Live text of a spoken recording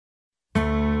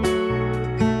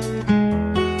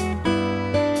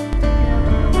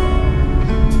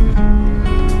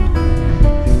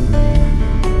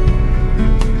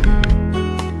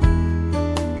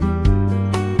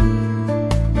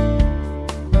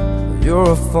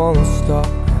You're a falling star,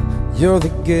 you're the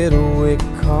getaway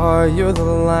car, you're the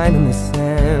line in the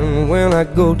sand when I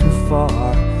go too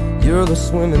far. You're the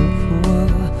swimming pool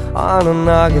on an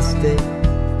August day,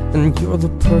 and you're the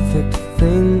perfect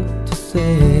thing to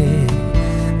say.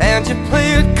 And you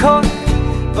play it coy,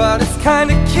 but it's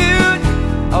kinda cute.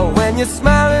 Oh, when you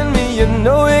smile at me, you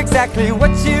know exactly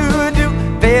what you do.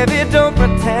 Baby, don't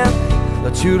pretend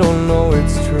that you don't know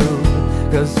it's true,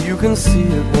 'cause you can see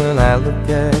it when I look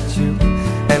at you.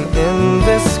 And in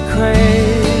this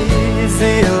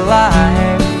crazy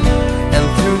life, and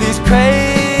through these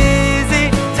crazy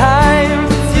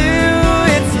times,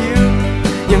 it's you,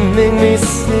 you make me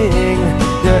sing.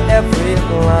 You're every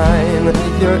line,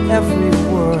 you're every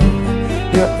word,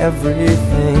 you're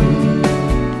everything.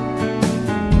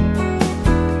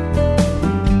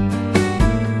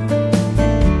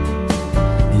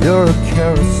 You're a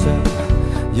carousel,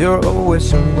 you're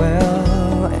always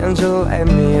well, and you light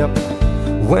me up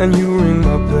when you ring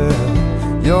my bell.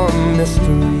 You're a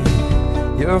mystery,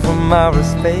 you're from outer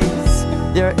space,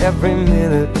 you're every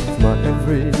minute of my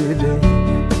everyday.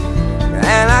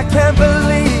 And I can't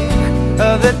believe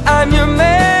that I'm your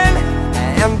man,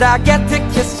 and I get to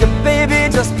kiss you, baby,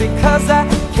 just because I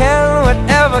can.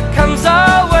 Whatever comes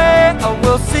our way, I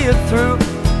will see it through,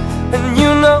 and you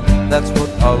know that's what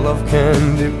our love can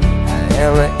do.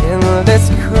 And in this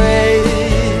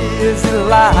crazy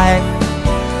life,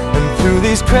 and through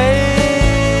these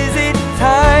crazy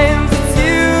times,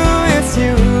 it's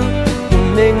you, you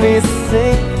make me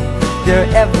sing. You're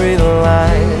every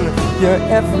line, you're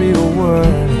every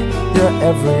word, you're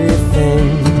everything.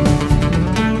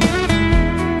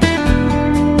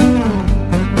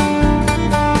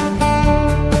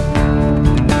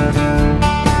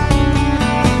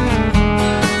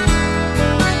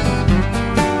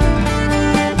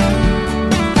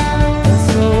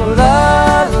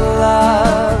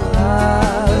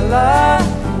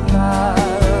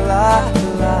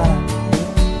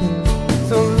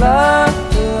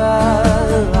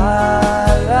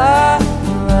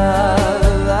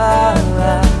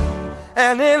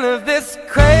 And in this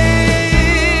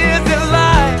crazy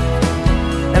life,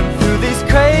 and through these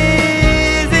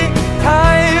crazy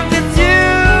times, it's you,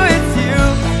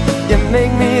 you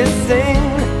make me sing.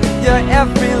 You're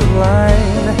every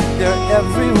line, you're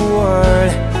every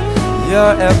word,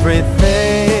 you're everything.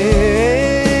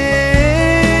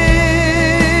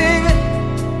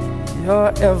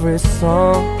 You're every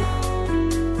song,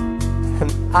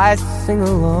 and I sing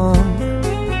along,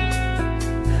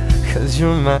 'cause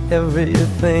you're my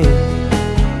everything.